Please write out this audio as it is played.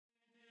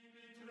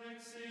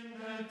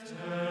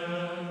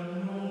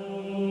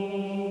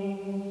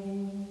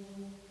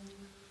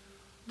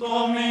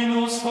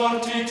Dominus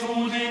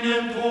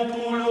fortitudinem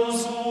populo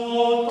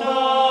suo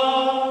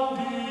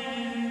dabit.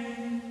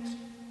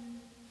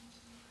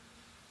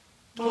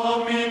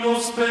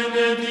 Dominus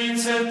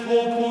benedicet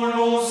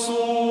populo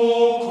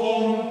suo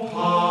cum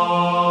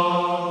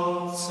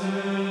pacem.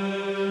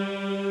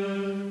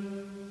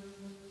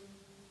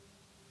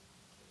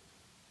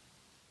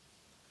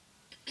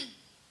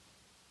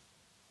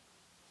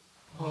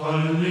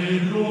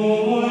 Alleluia.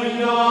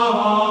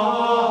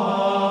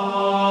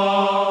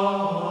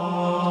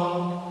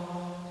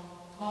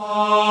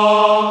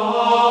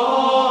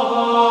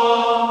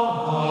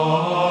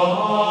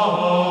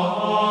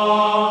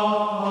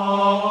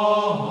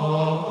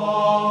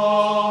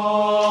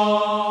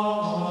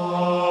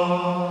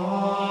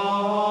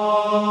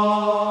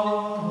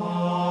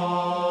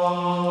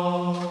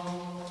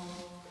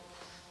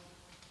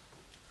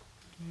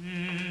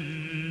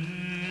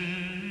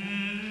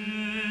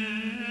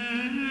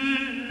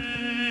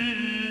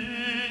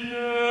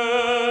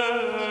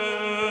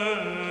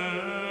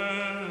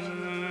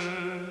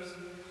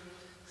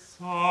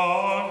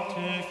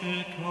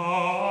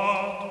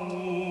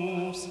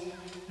 Sanctificatus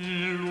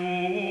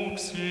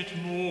illuxit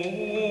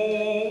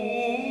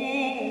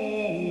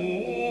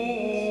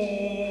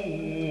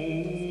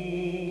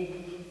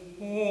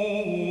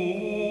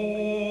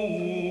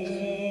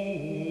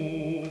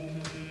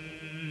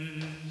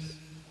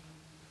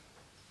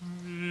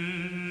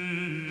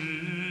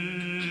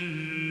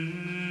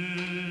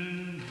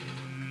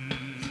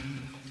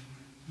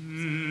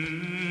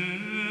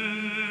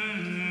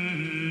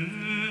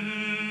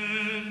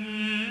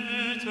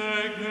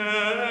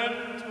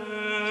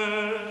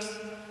gentes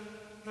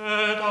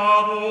et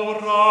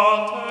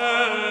adorate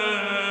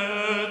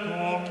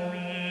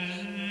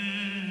Dominum.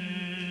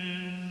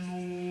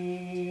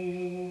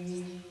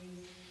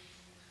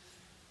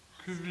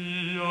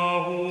 Quia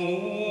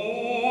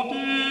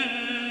hodie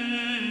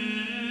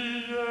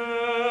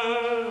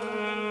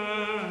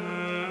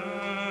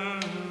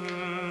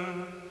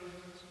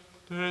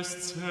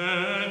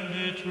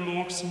descendit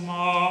lux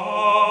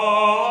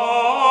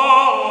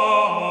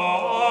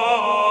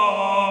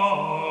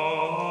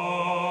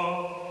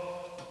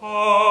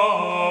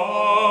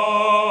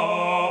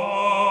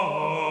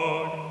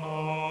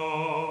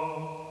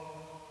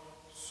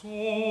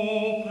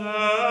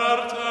super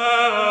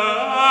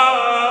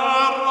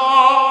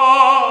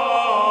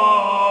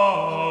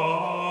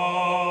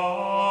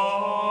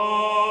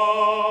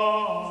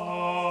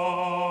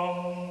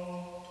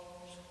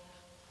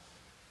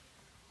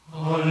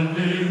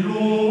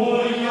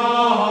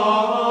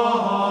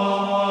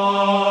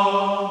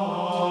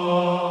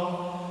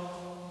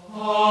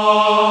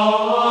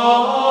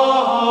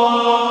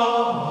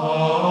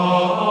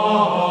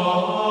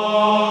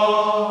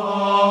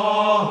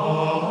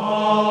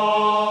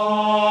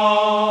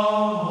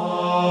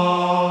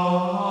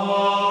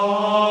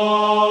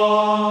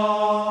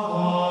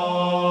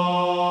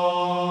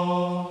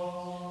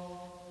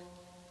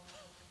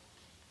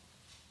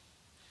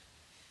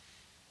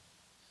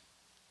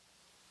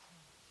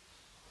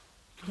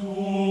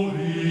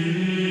Tuis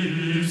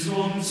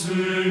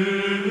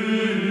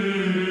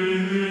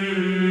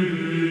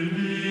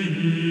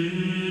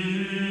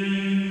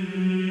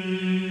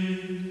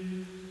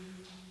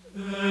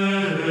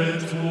et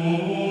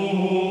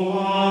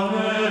tua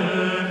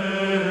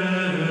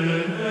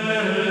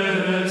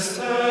res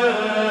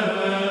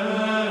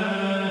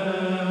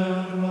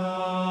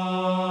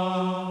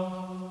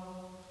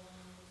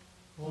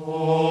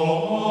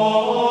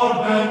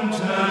orbem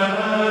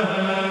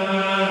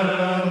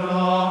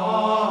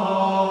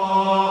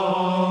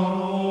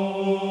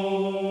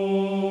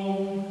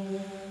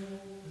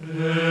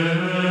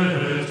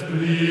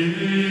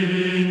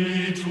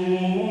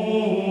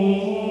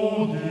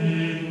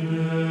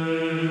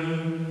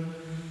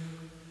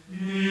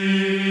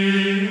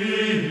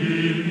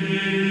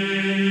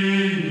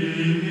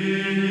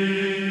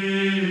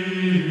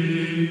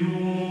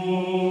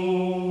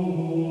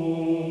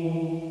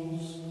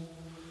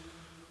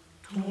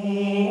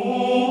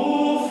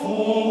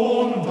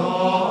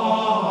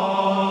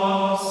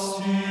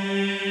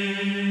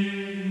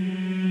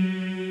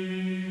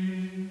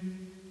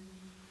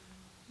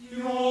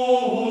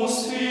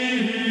Ius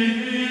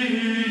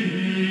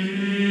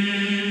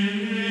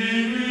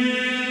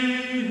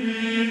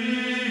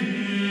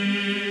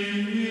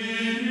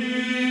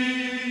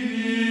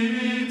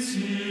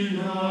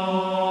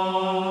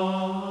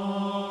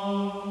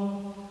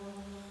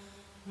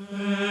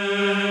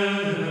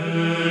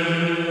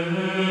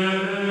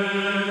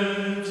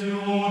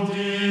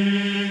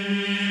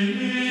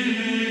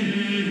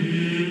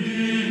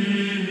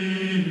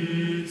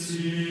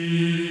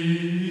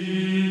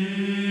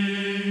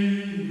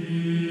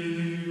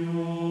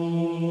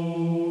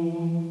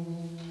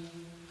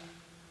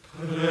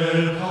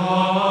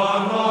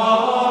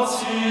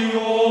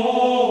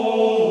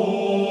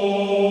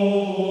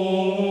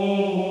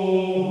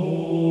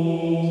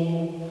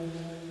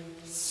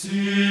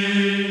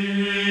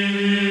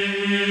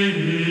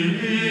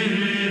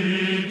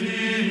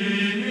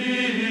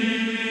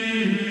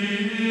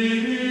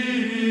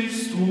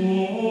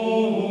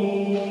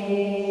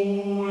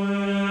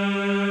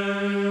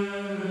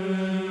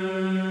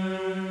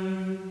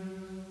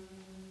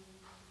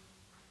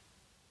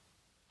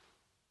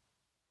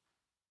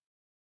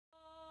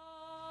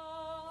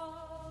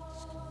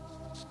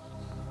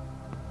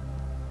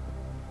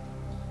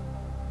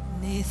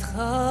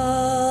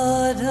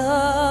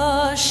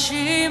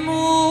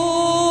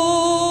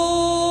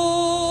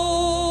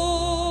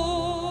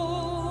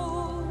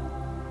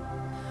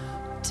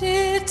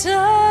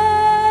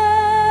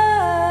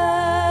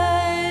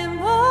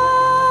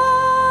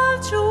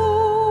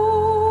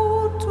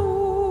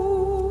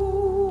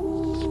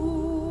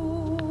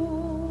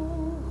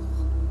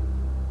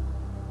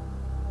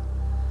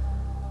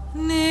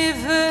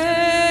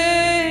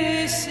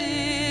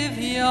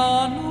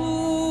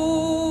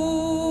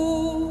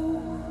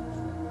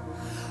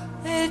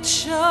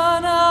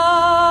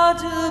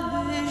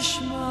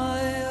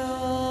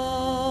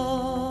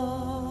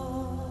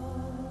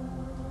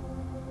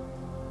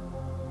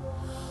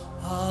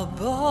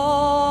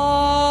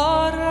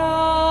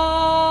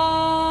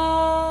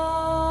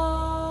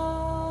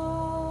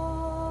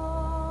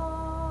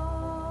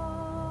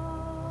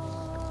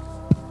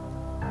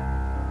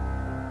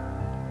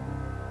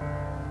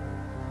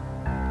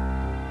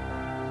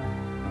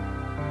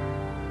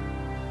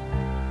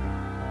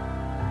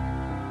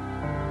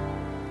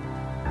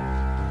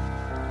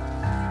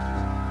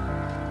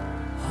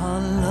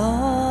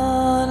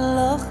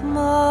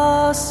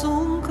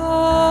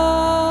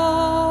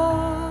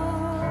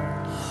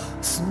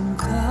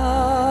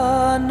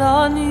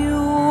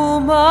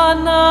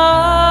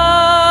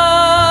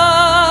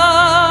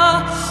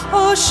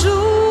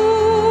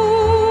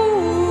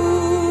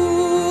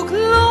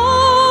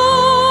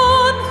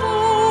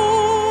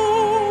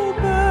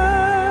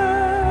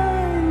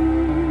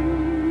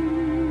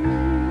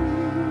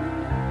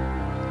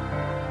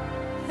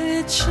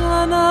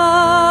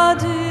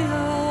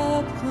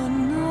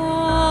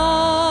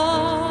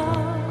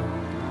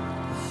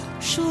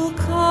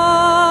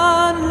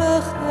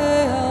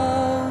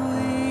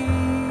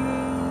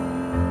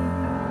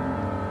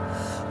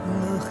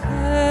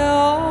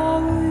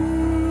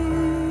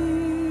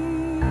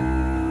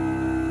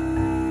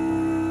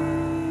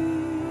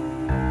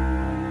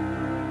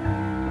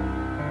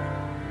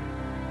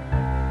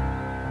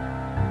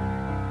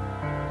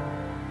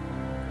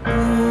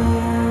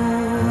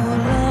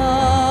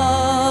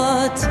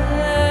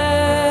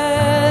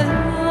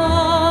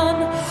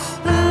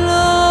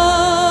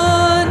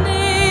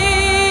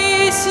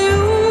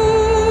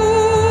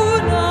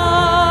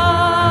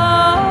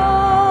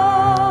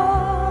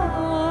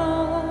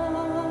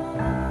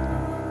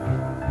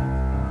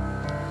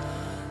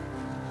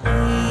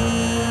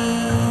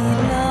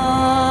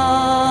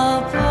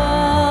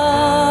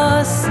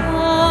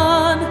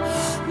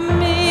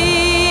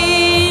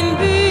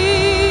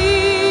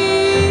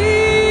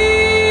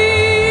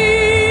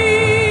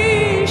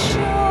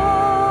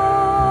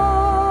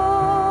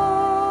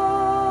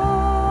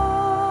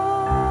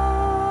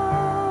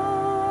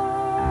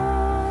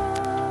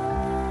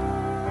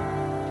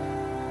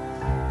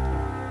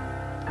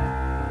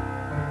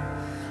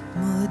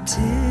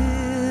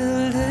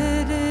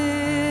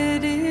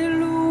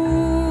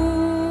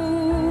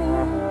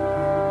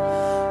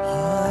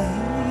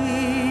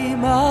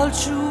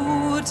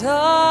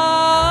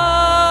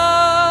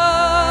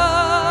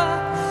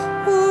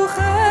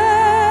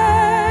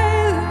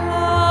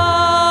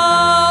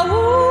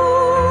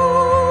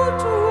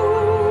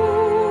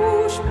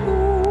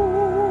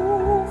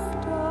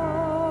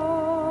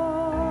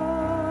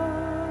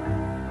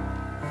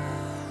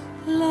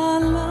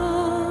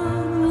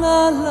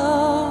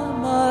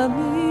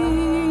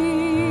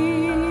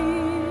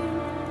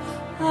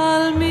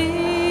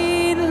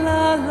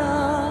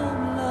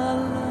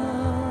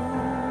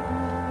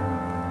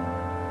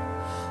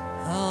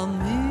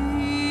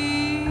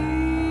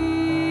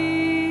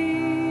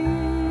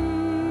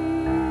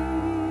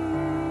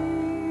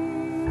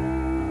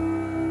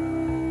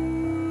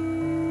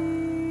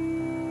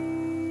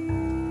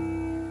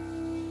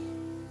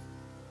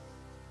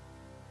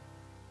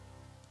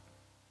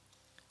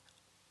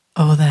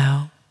O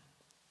thou,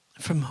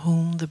 from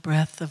whom the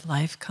breath of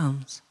life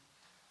comes,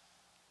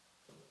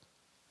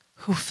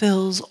 who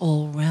fills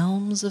all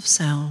realms of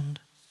sound,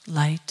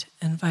 light,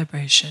 and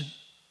vibration,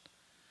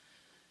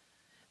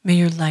 may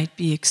your light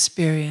be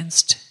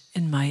experienced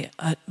in my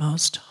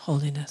utmost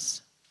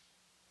holiness.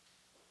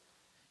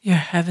 Your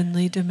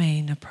heavenly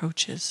domain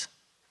approaches.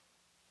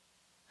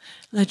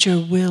 Let your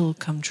will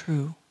come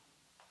true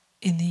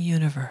in the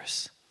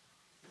universe,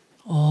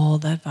 all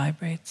that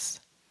vibrates,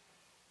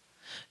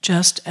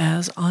 just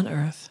as on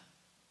earth,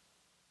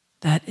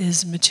 that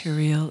is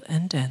material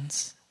and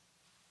dense.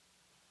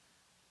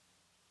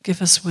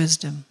 Give us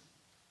wisdom,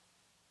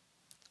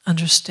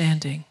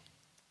 understanding,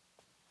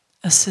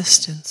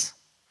 assistance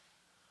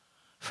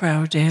for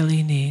our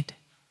daily need.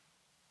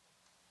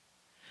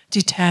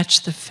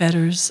 Detach the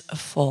fetters of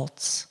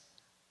faults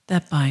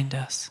that bind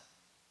us.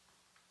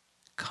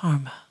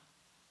 Karma,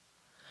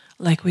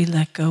 like we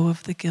let go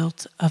of the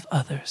guilt of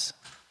others.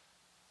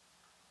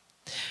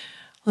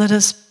 Let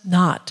us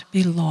not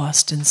be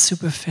lost in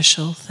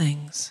superficial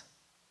things,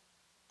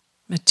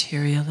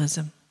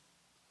 materialism,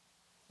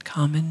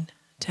 common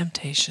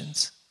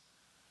temptations,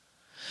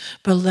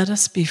 but let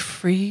us be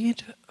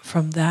freed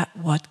from that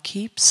what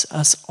keeps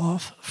us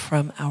off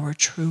from our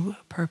true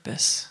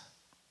purpose.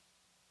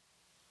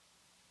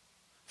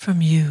 From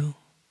you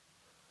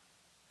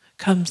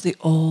comes the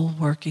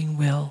all-working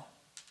will,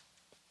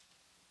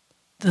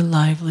 the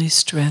lively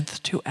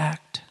strength to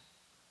act,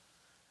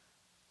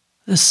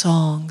 the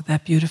song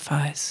that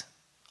beautifies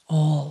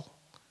all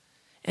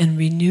and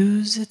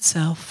renews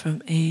itself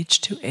from age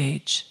to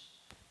age,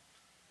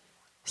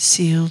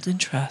 sealed in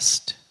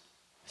trust,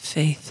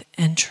 faith,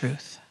 and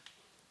truth.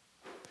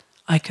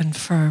 I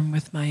confirm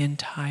with my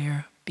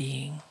entire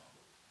being.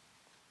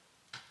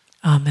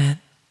 Amen.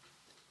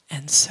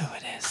 And so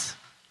it is.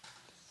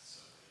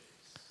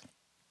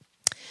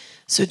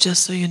 So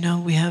just so you know,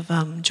 we have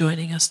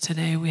joining us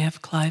today, we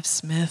have Clive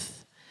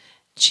Smith,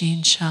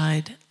 Jean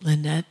Scheid,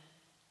 Lynette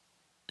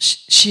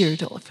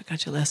Sheardle, I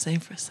forgot your last name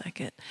for a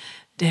second,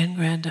 Dan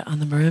Granda on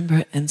the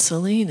marimba, and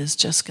Celine is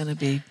just going to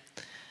be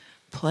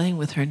playing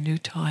with her new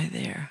toy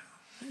there.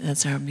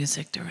 That's our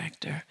music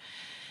director.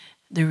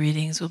 The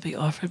readings will be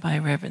offered by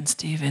Reverend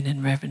Stephen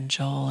and Reverend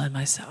Joel and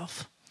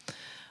myself.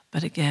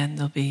 But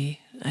again,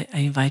 I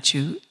invite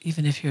you,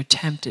 even if you're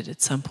tempted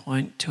at some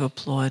point to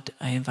applaud,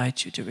 I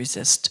invite you to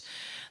resist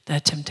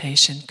that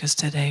temptation, because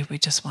today we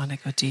just want to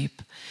go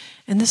deep.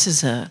 And this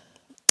is a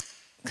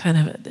kind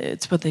of,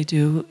 it's what they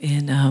do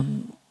in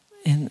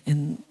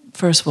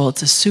first of all,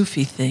 it's a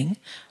Sufi thing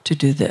to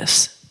do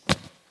this.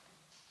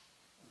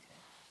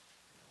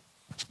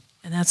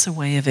 And that's a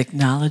way of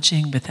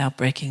acknowledging without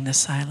breaking the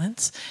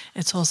silence.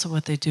 It's also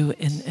what they do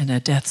in a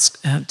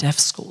deaf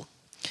school.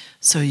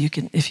 So you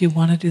can, if you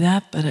want to do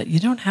that, but you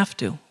don't have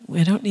to.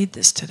 We don't need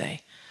this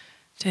today.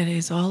 Today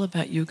is all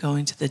about you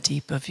going to the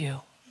deep of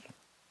you.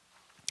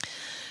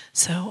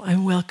 So I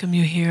welcome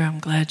you here. I'm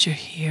glad you're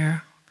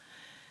here.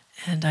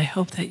 And I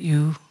hope that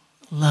you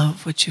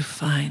love what you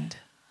find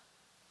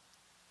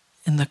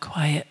in the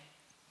quiet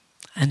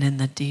and in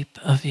the deep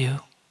of you.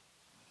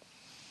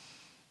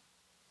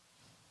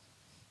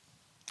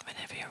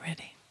 Whenever you're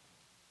ready.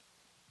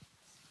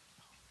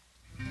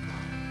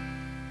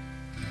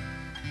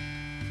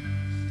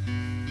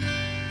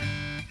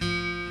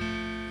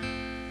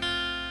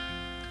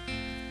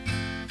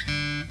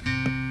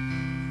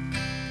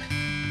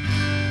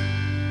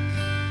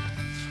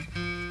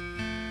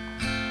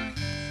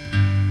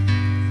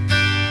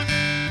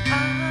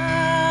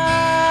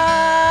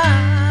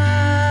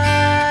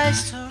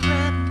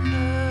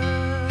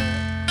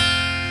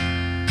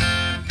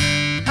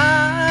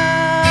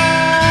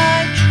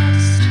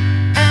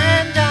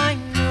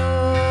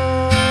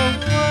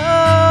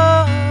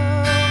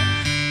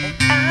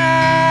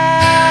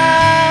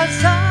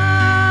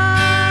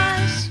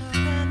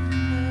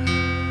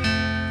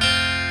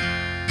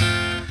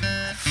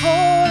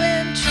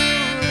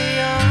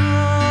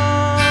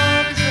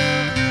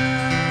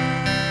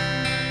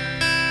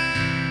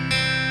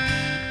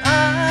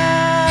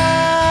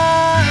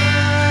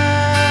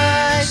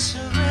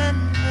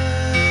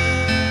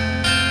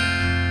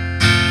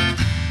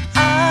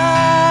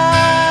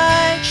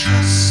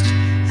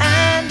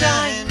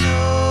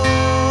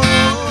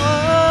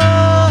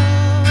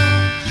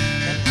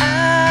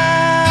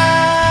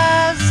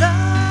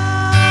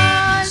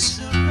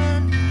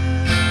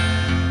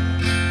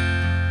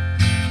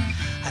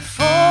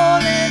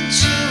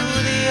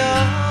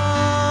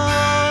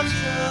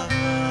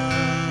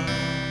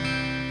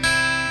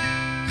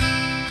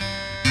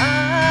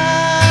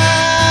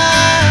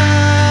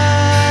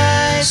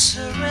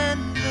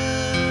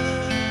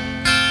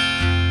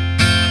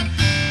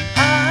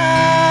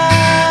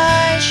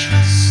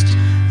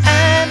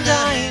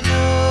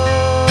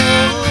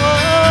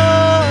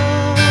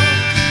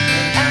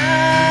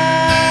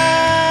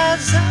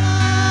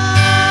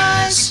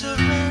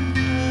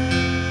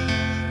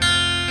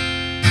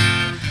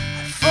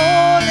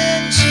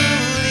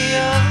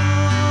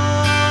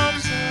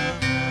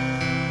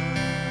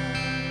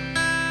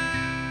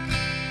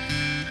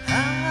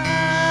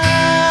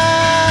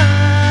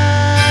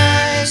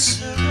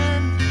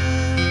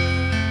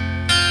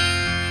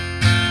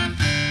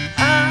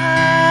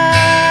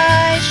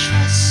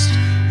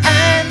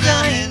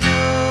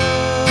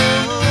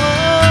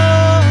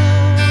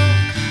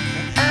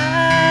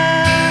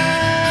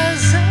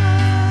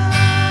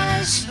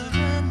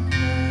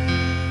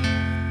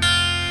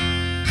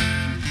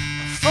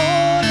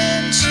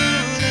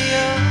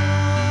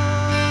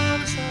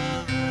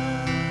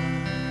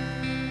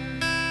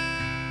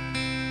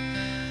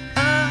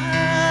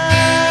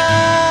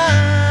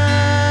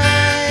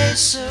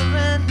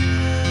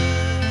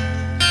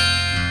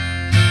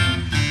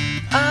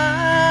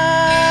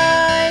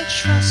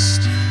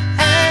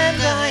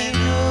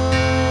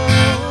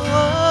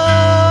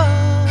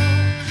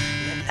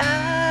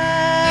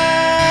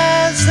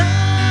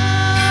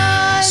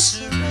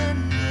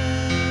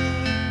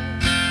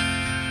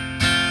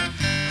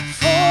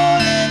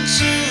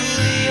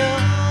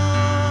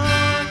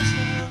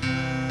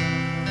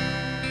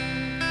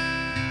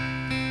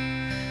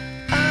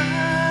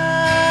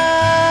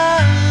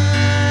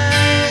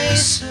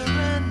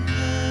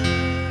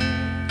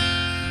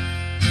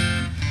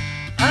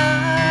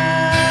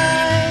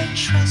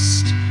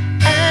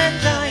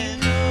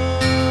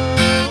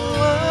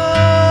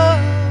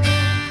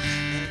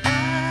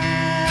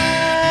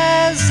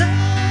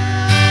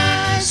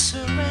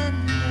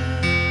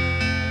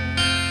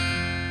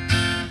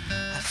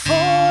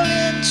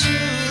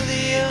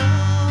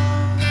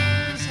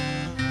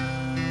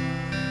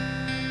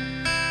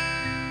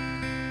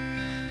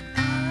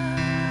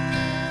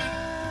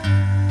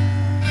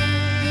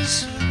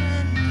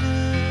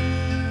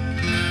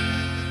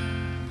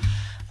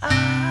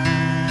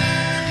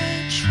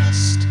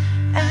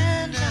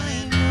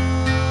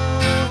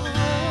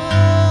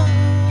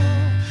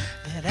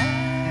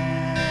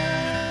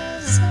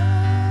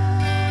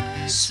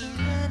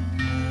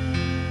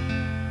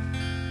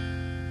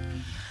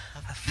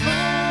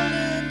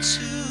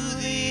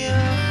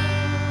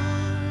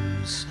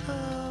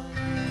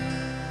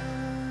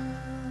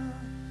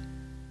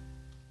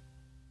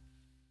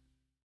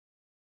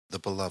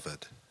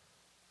 beloved.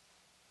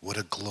 What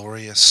a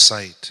glorious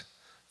sight,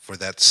 for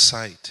that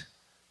sight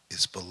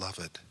is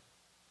beloved.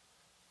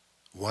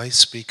 Why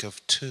speak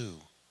of two?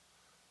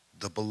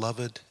 The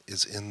beloved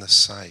is in the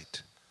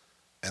sight,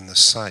 and the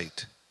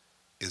sight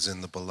is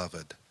in the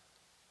beloved.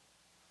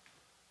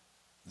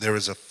 There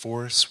is a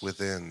force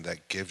within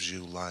that gives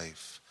you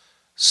life.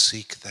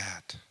 Seek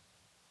that.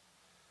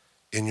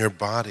 In your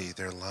body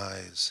there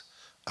lies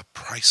a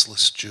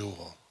priceless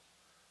jewel.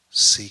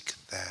 Seek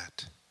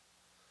that.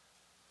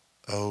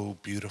 Oh,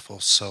 beautiful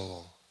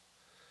soul,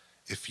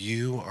 if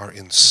you are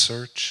in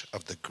search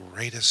of the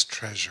greatest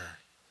treasure,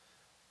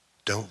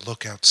 don't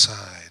look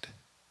outside.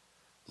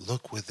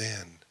 Look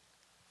within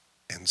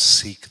and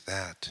seek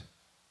that.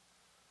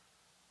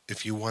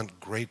 If you want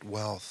great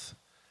wealth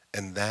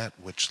and that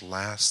which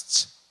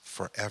lasts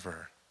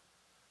forever,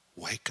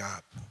 wake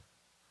up.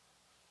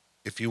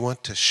 If you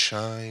want to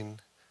shine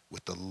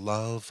with the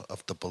love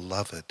of the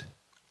beloved,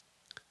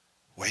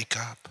 wake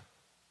up.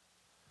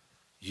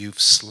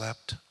 You've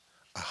slept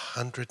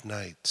 100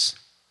 nights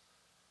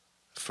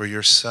for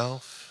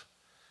yourself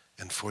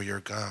and for your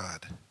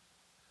God.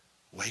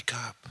 Wake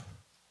up.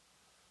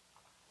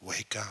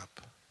 Wake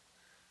up.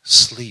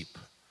 Sleep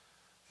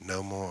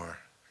no more.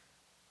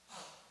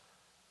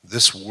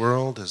 This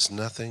world is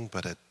nothing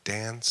but a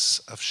dance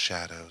of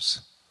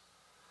shadows,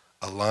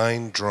 a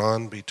line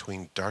drawn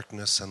between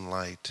darkness and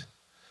light,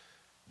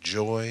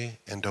 joy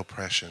and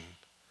oppression,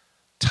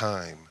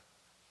 time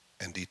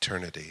and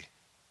eternity.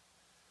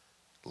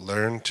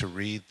 Learn to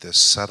read this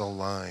subtle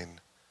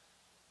line,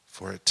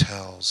 for it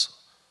tells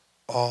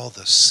all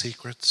the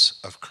secrets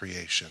of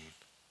creation.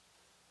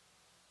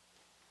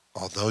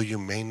 Although you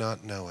may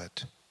not know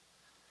it,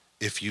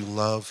 if you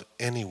love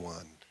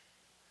anyone,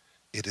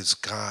 it is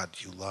God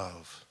you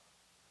love.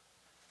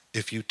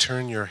 If you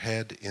turn your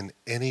head in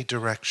any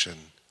direction,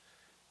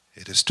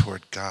 it is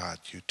toward God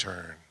you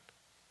turn.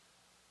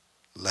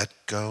 Let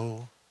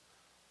go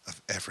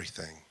of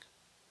everything.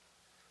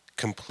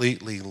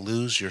 Completely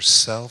lose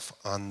yourself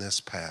on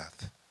this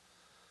path.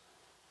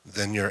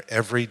 Then your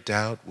every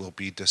doubt will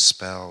be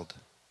dispelled.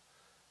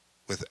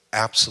 With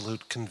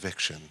absolute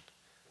conviction,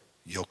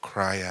 you'll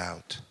cry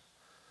out,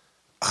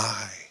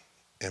 I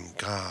am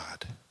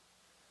God.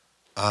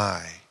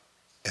 I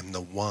am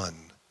the one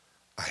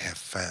I have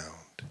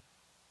found.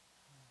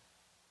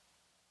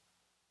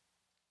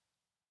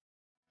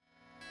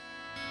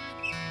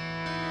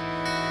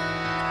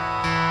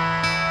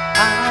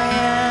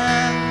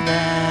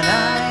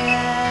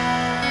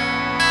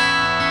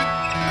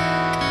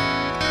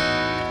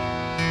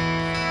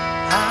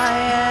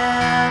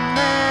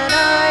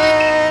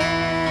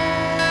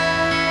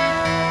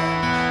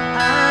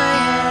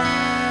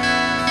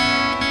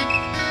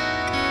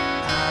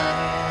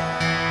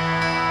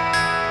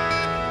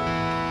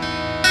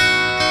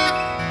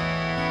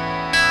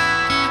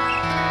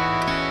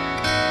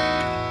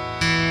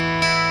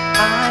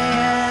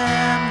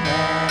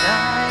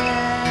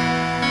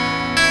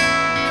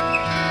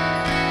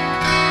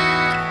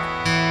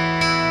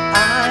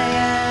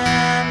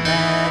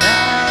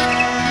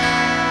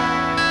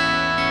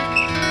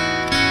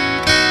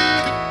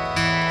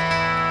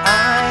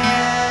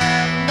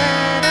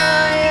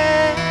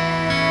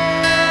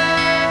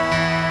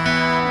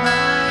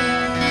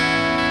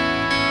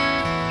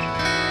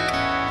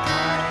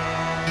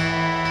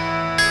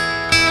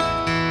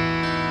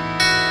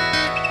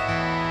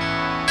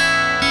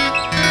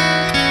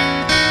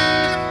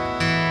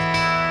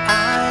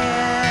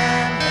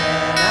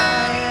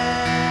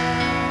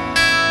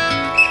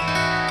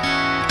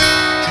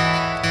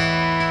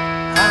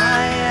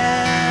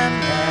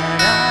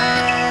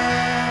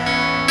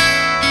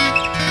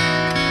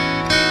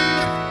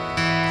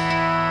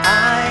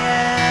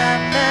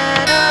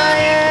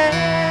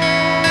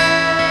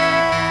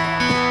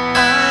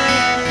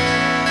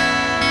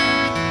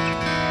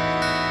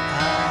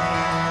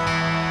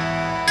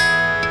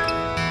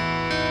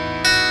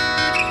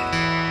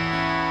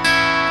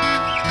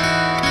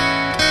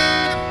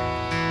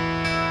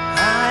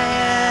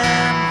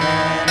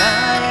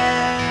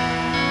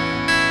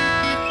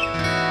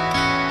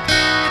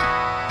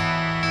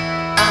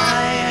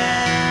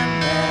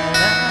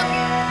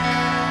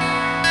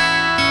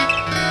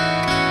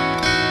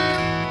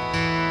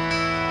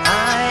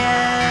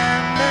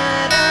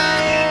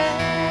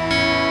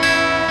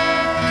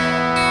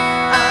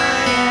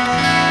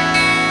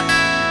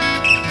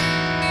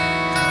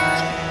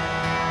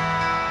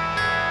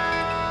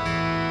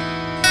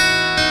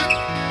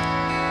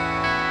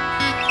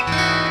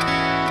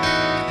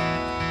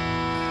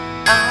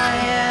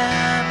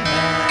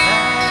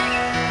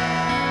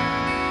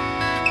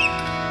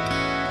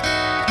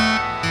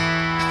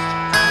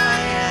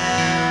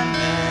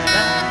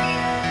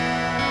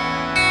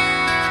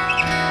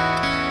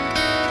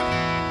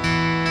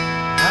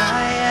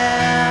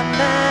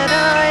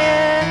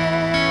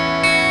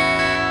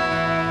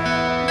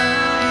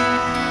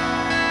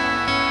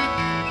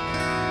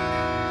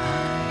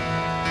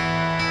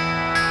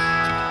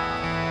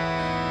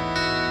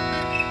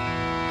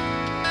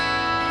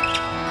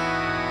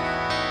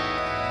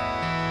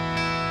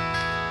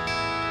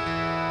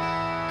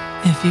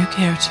 If you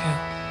care to,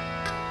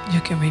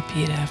 you can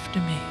repeat after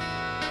me.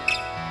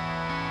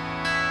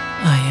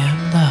 I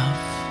am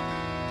love.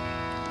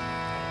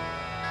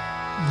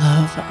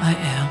 Love I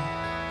am.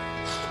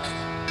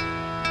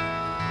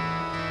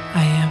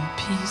 I am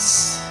peace.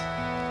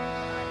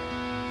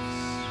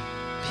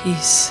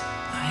 Peace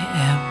I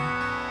am.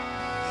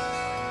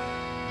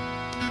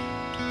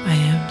 I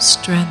am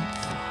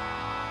strength.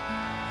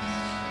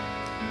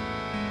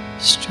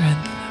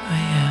 Strength I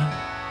am.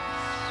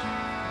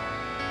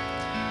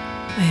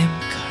 I am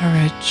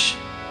courage.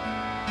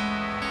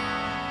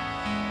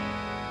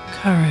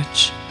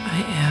 Courage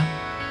I am.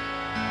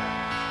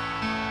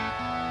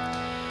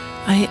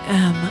 I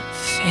am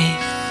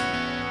faith.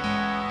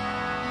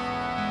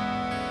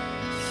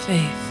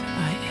 Faith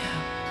I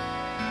am.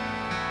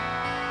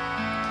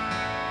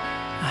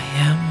 I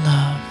am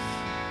love.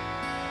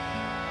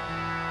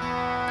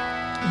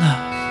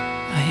 Love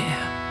I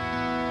am.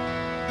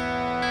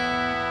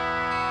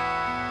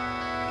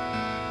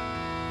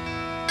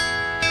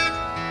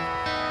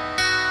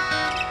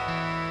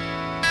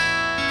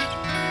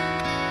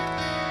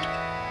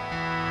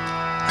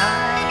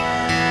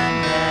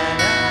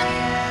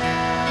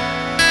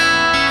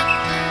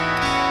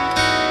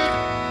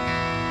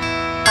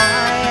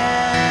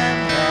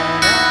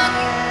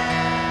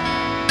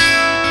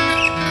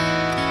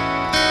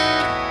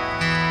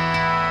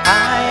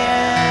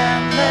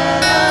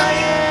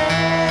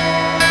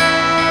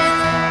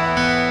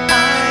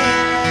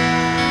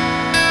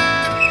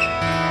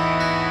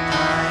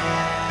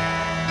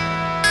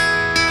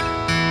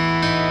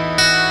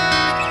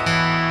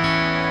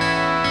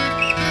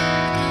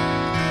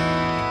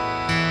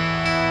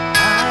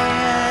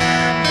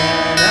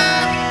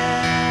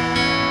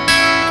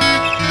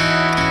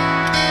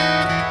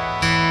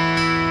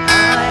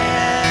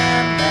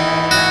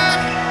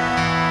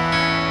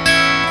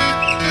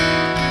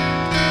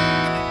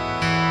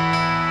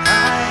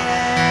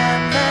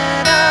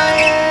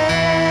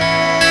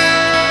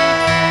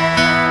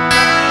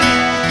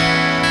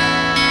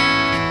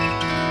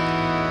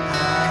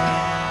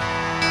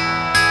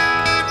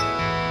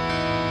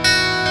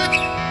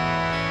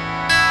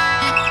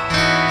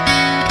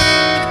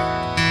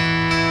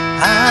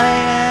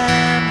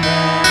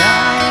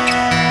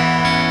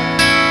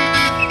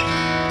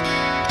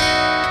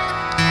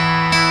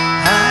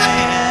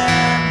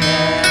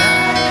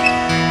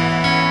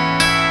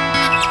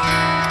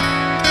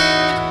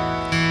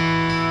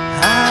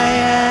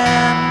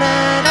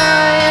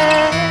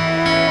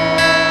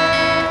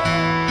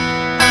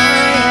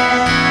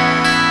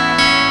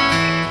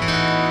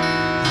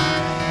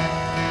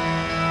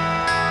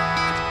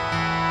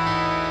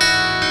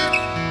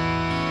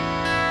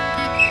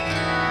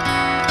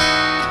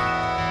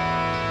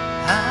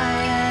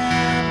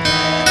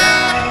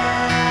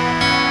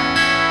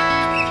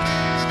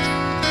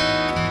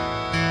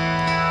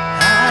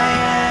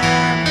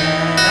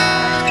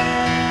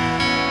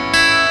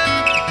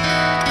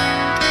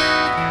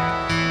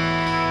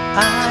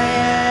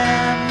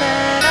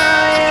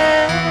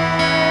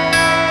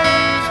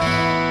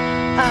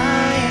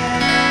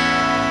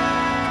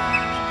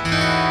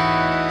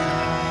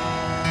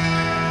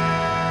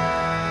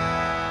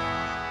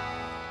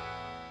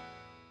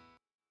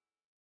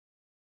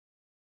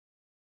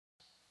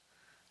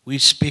 We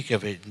speak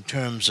of it in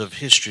terms of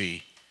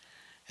history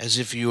as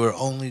if you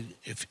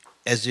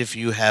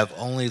have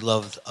only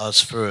loved us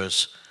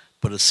first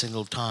but a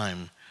single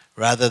time,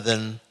 rather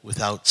than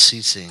without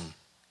ceasing.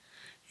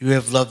 You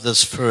have loved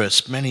us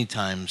first many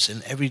times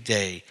and every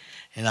day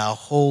and our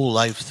whole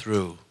life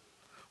through.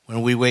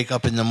 When we wake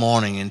up in the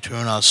morning and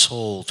turn our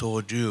soul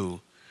toward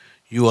you,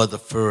 you are the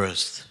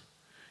first.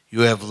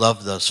 You have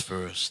loved us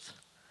first.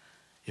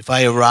 If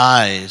I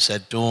arise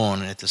at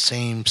dawn, at the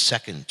same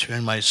second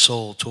turn my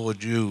soul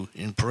toward you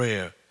in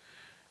prayer,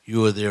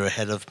 you are there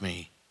ahead of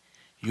me.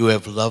 You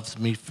have loved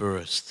me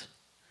first.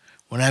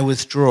 When I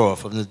withdraw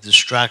from the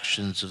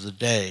distractions of the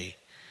day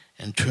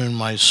and turn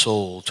my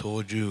soul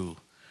toward you,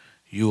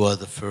 you are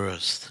the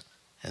first,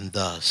 and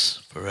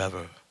thus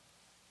forever.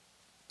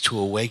 To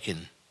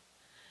awaken,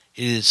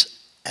 it is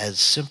as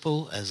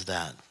simple as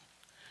that.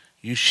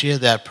 You share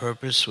that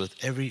purpose with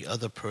every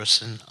other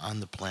person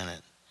on the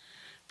planet,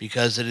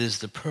 because it is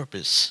the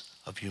purpose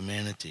of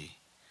humanity.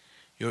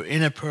 Your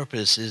inner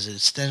purpose is an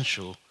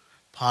essential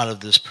part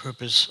of this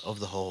purpose of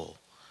the whole,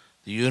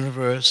 the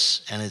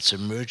universe and its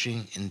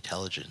emerging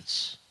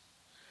intelligence.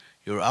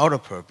 Your outer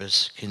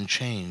purpose can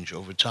change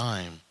over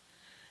time.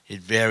 It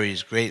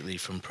varies greatly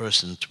from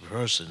person to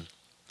person.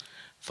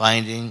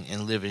 Finding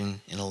and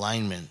living in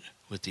alignment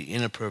with the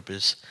inner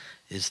purpose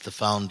is the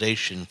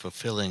foundation for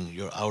fulfilling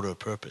your outer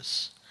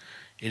purpose.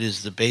 It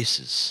is the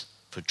basis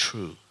for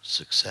true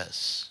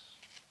success.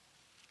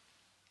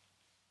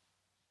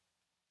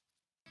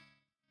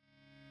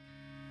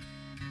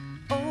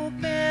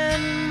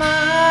 Open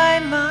my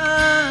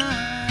mind,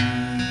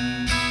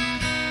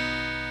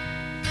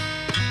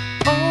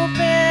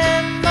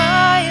 open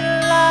my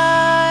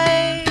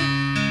life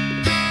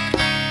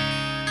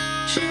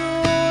to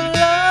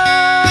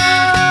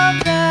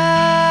love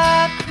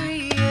that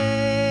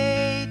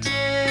created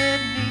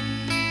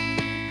me.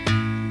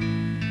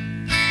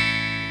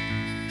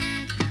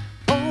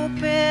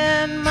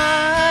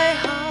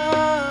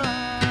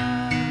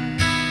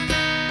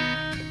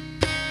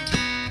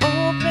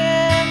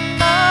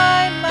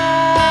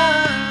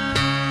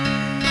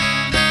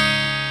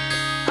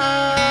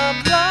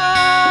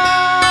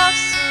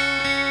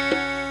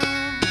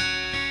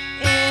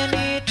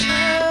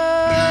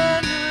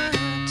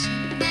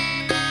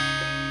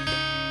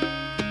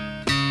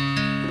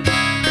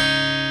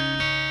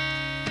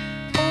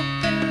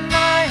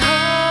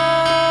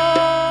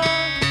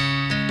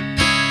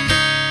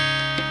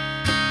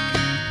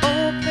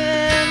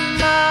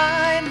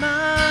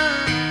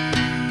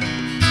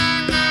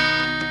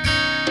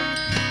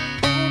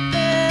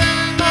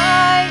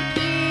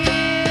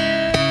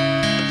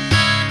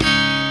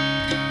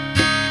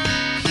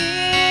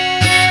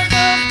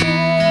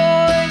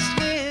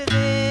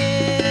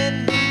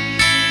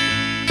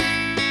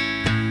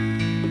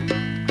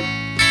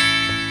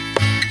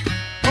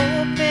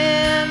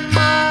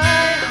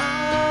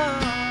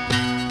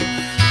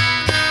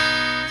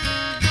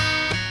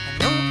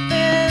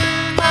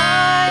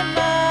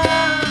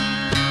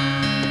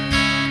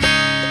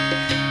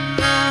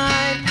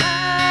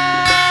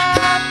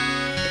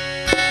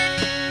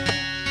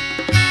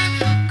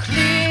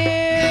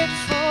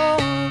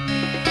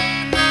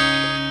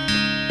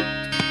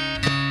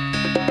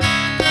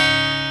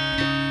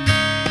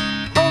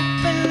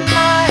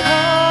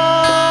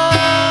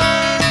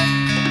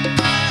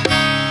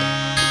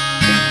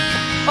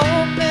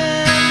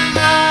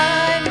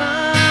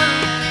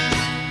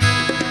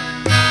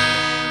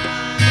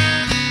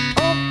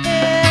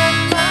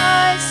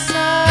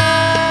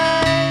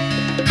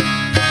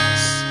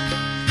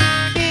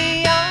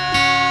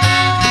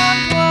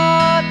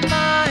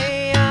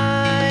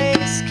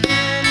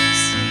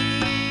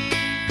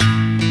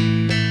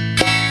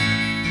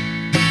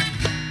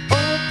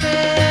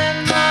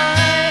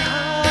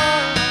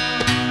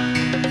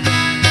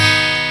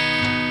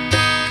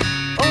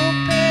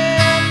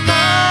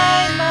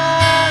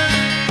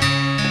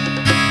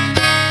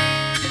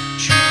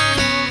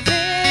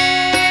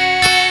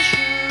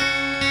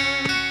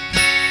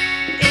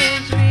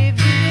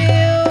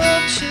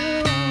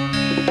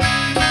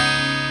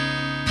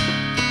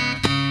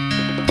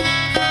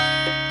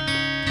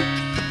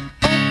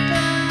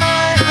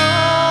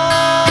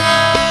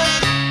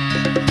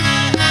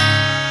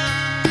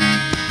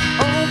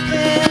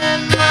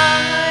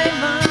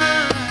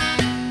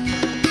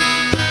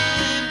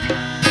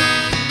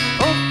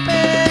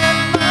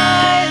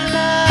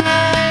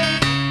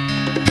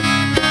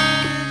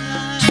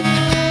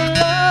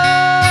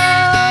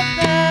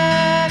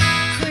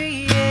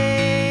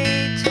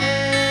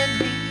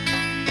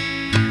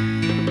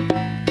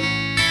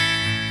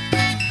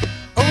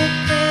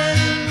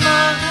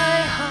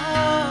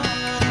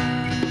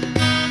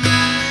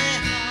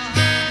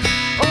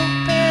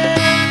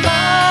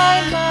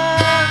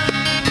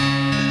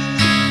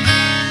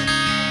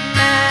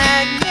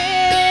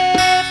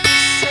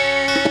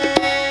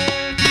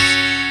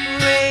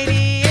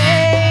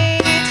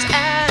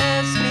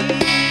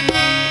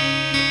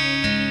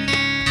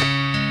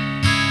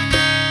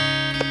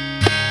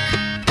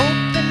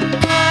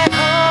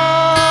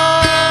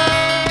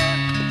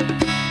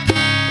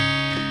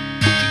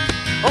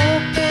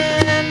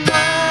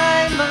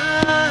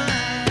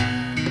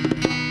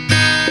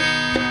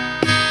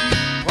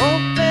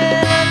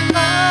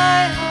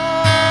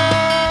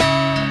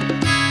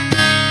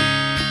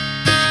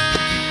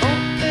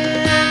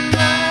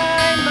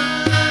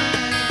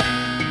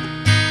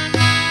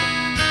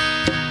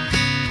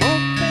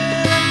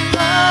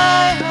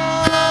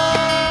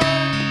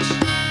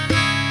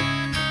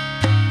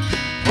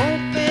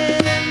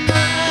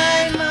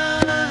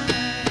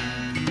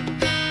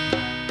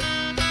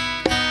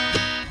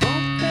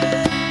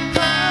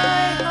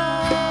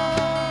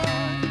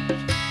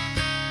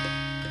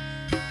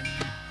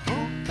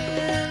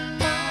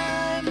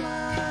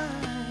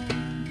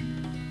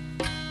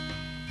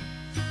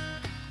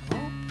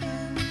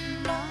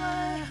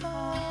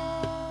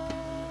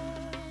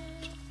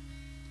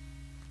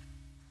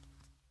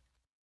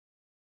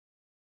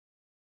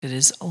 It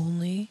is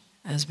only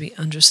as we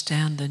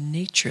understand the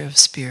nature of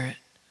spirit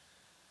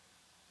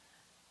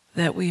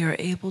that we are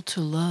able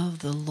to love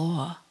the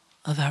law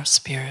of our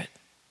spirit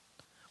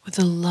with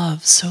a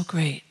love so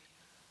great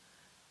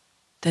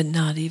that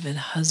not even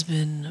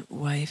husband,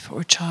 wife,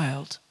 or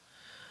child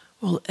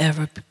will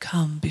ever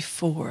come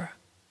before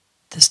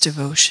this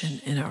devotion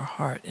in our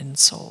heart and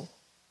soul.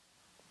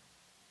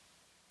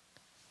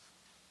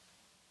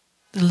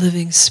 The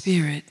living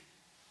spirit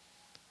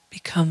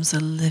becomes a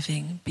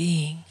living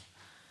being,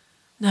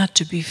 not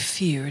to be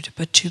feared,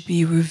 but to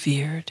be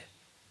revered,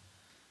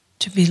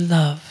 to be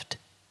loved,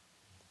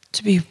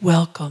 to be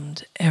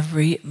welcomed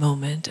every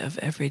moment of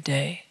every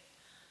day,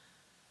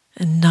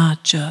 and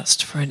not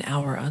just for an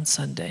hour on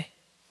Sunday.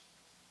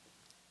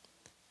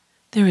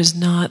 There is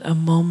not a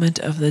moment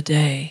of the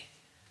day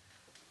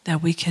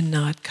that we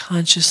cannot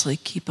consciously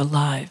keep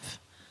alive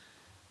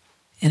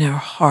in our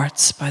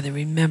hearts by the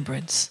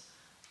remembrance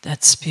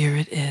that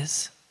Spirit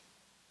is.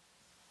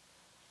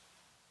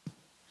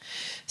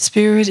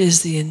 Spirit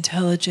is the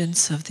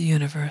intelligence of the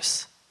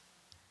universe,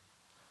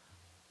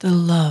 the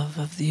love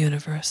of the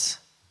universe,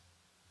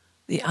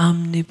 the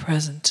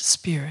omnipresent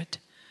Spirit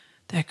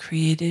that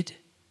created,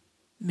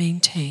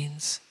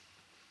 maintains,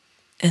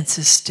 and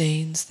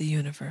sustains the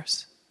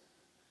universe.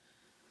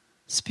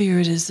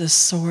 Spirit is the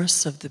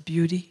source of the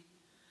beauty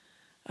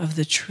of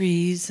the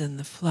trees and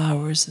the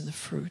flowers and the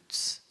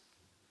fruits.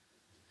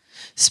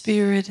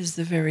 Spirit is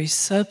the very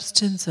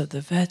substance of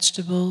the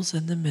vegetables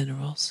and the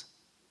minerals.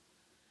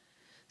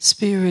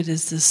 Spirit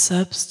is the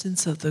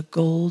substance of the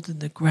gold in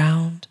the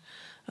ground,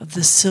 of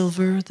the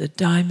silver, the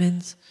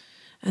diamonds,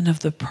 and of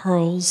the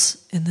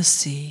pearls in the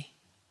sea.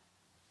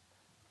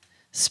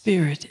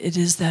 Spirit, it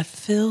is that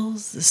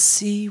fills the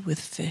sea with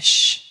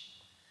fish.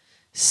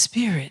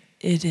 Spirit,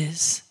 it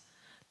is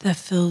that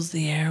fills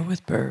the air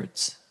with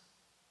birds.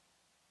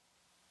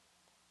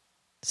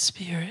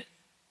 Spirit,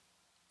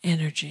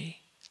 energy,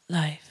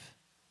 life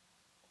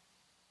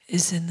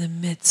is in the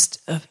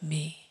midst of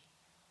me,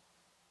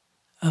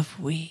 of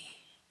we.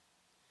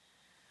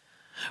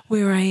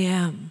 Where I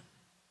am,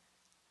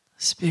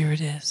 Spirit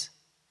is,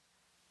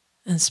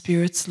 and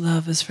Spirit's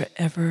love is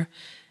forever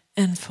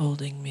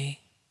enfolding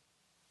me.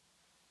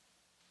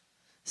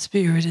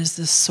 Spirit is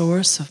the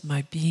source of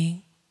my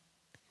being.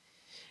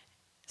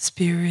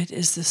 Spirit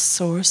is the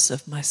source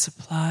of my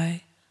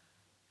supply,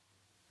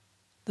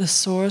 the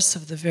source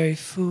of the very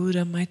food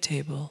on my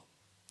table.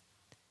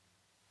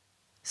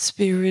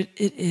 Spirit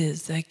it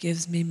is that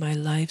gives me my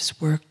life's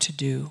work to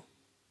do.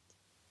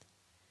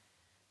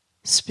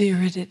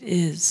 Spirit it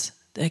is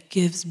that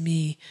gives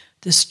me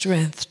the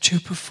strength to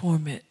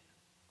perform it.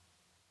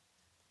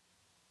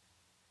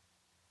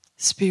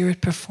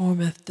 Spirit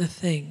performeth the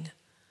thing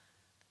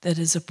that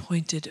is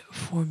appointed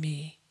for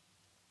me.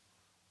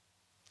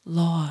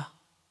 Law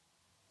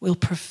will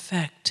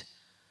perfect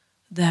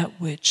that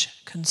which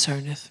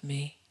concerneth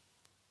me.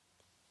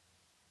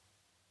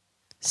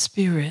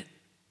 Spirit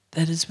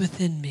that is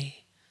within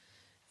me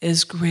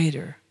is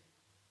greater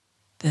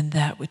than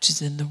that which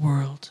is in the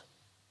world,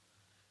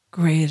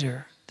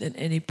 greater than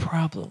any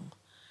problem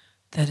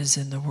that is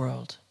in the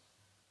world.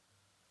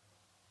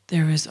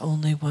 There is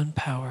only one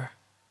power,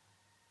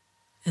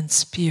 and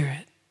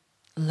Spirit,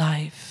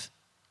 life,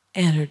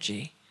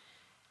 energy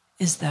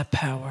is that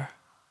power.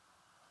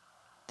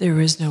 There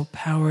is no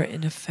power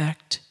in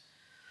effect,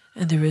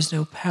 and there is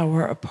no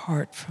power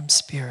apart from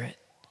Spirit.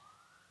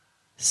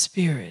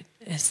 Spirit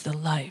is the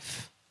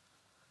life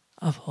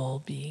of all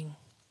being.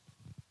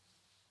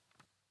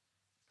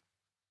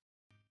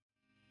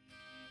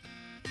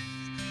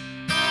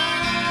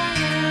 I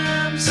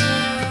am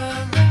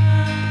surrounded.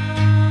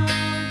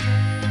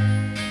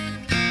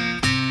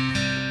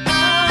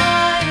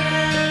 I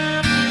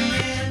am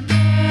in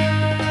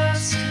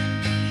destiny.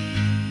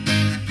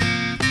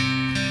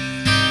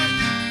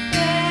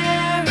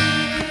 There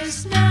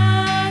is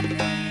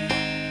nothing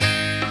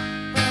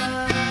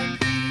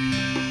but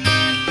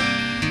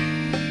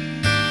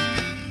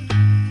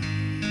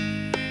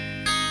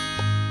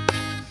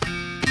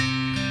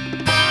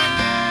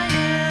I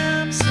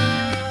am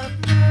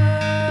submerged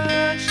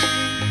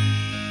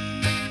in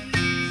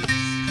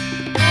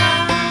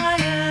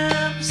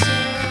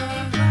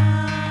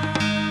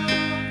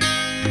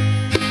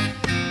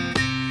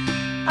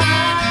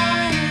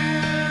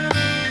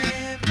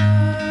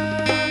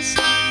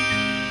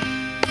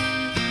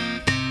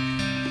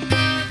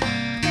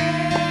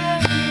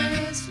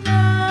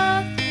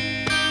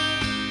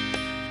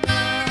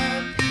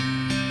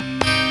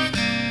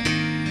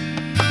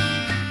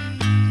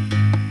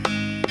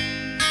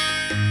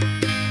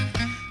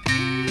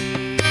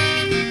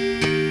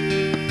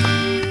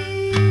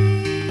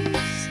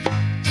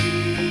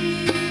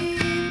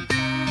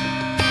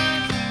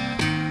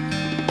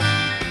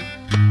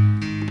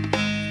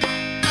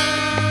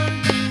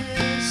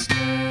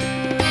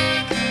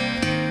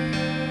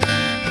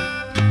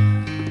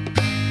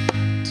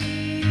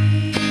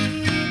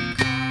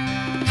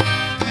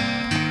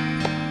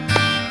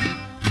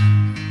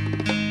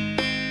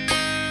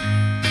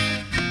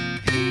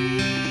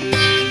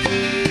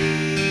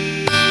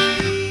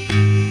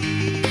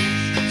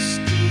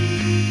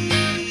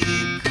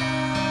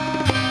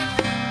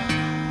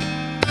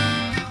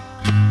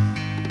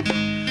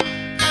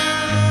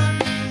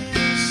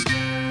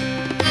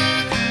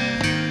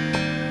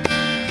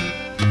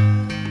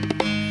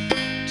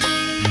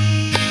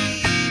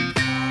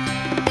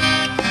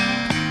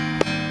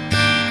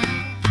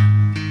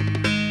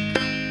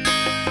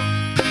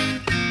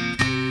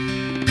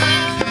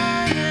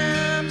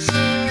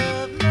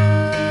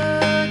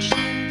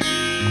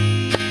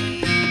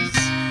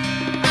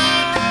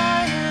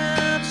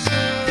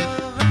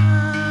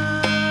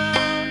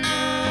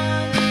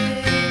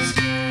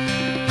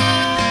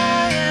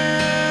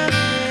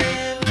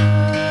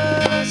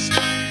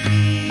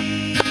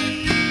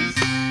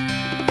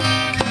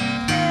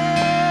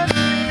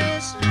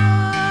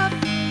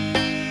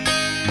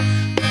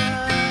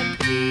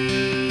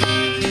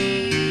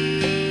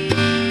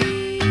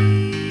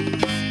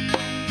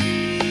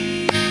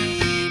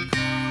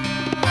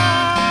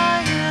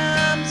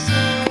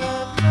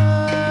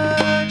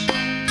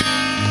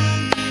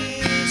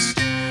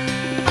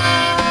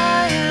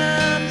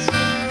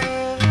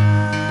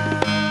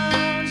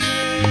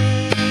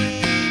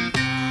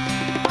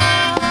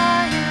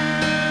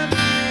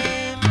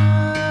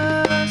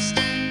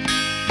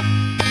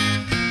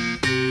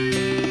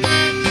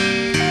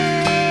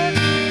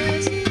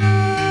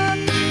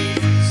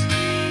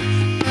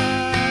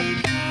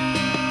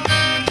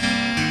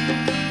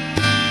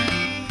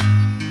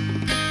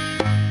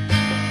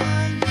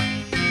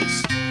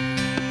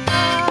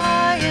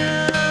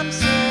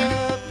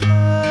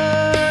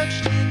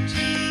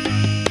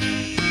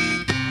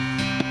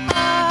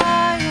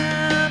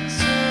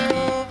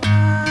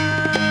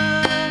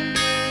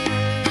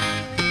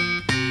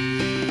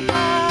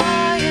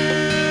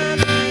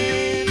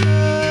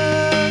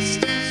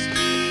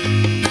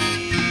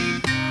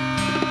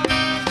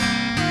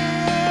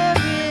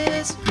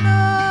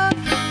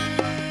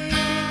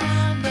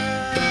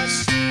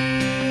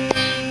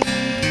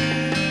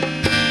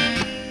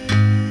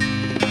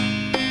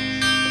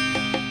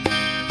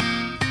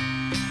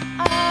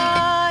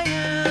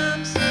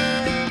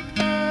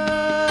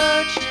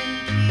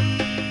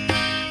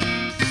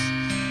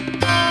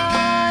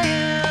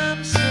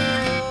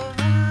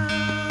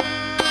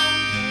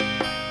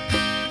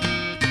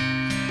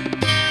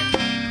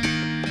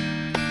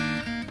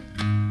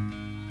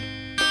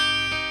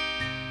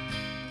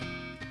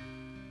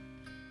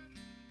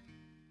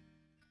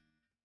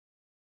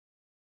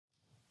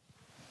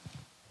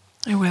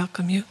I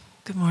welcome you.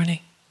 Good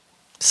morning.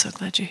 So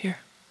glad you're here.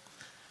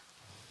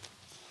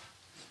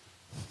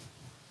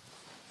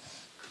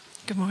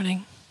 Good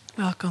morning.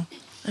 Welcome.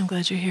 I'm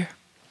glad you're here.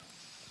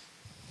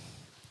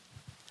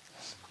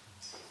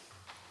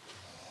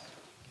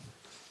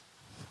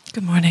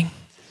 Good morning.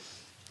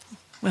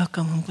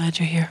 Welcome. I'm glad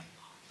you're here.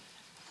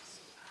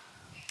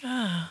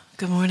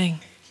 Good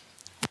morning.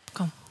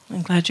 Welcome.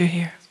 I'm glad you're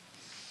here.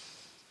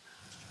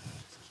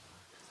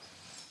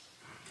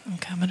 I'm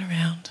coming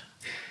around.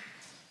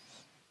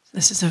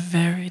 This is a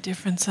very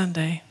different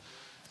Sunday.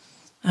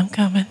 I'm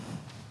coming.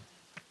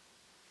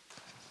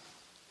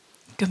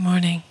 Good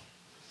morning.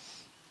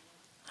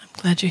 I'm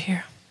glad you're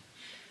here.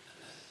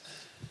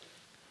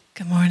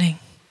 Good morning.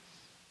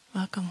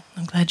 Welcome.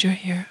 I'm glad you're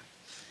here.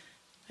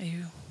 Are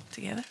you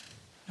together?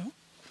 No?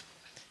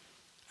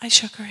 I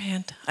shook her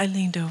hand. I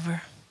leaned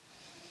over.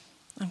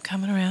 I'm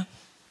coming around.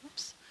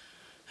 Oops.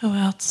 Who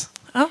else?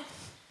 Oh,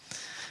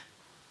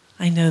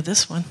 I know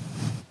this one.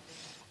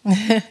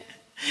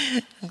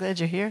 I'm glad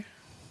you're here.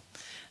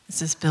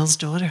 This is Bill's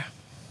daughter.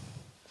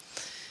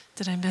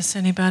 Did I miss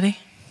anybody?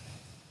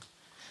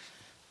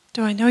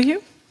 Do I know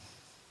you?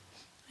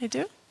 I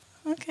do?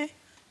 Okay.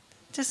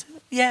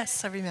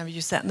 Yes, I remember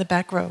you sat in the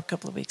back row a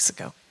couple of weeks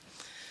ago.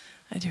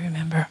 I do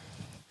remember.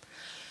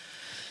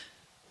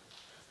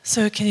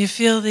 So can you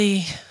feel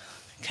the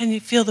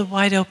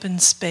wide open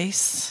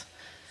space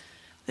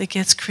that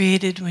gets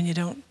created when you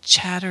don't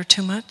chatter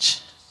too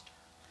much?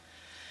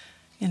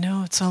 You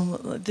know,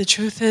 the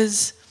truth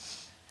is,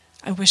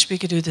 I wish we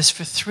could do this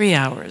for 3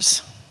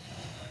 hours.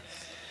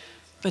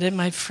 But it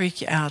might freak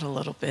you out a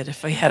little bit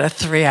if we had a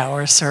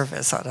 3-hour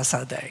service on a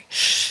Sunday.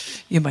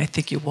 You might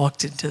think you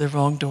walked into the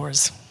wrong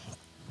doors.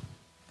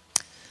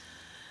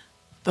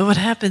 But what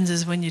happens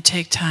is when you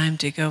take time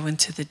to go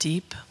into the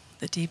deep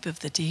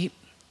of the deep,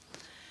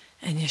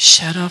 and you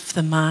shut off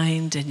the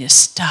mind and you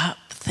stop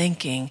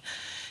thinking,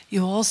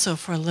 you also,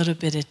 for a little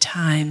bit of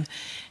time,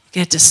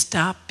 get to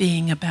stop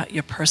being about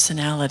your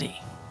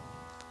personality.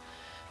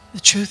 The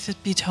truth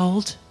be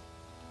told,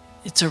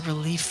 it's a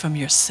relief from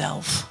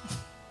yourself.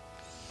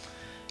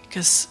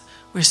 Because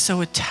we're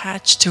so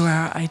attached to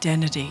our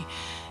identity,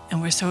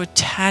 and we're so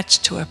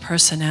attached to our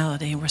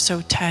personality, and we're so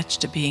attached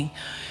to being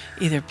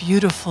either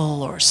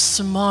beautiful or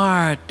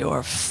smart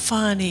or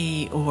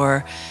funny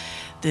or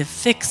the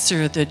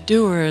fixer, the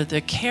doer,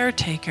 the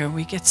caretaker.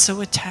 We get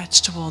so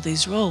attached to all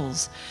these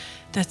roles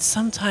that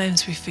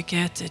sometimes we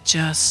forget to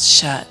just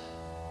shut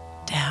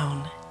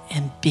down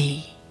and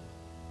be.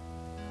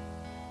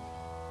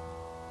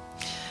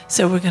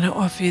 So we're going to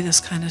offer you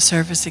this kind of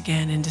service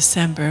again in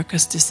December,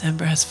 because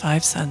December has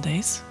 5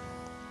 Sundays.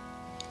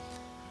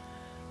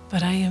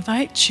 But I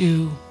invite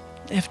you,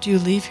 after you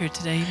leave here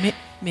today,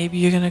 maybe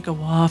you're going to go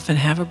off and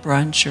have a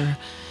brunch or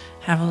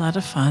have a lot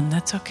of fun.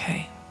 That's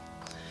okay.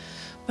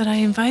 But I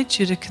invite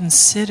you to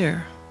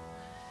consider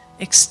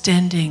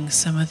extending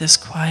some of this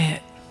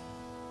quiet,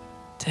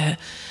 to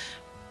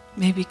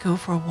maybe go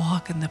for a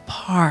walk in the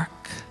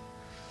park,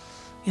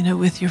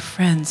 with your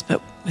friends,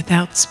 but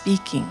without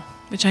speaking,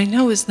 which I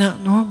know is not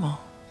normal.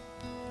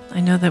 I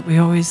know that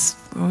we're always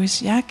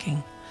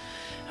yakking.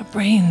 Our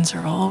brains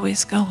are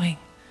always going.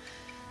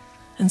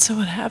 And so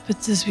what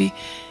happens is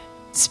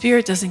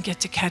Spirit doesn't get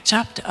to catch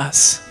up to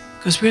us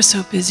because we're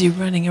so busy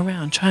running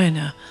around trying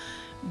to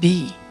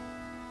be.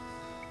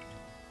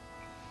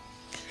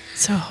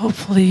 So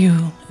hopefully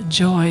you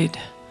enjoyed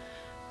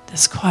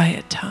this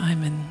quiet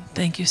time, and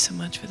thank you so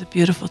much for the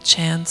beautiful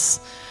chants.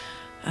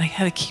 I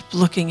had to keep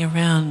looking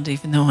around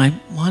even though I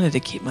wanted to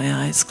keep my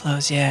eyes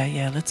closed.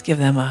 Yeah, let's give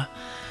them a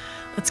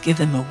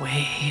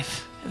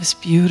wave. It was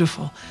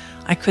beautiful.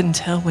 I couldn't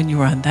tell when you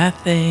were on that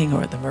thing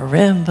or the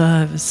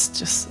marimba.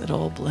 It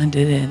all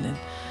blended in, and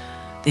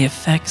the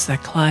effects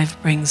that Clive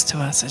brings to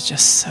us is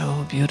just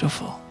so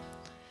beautiful.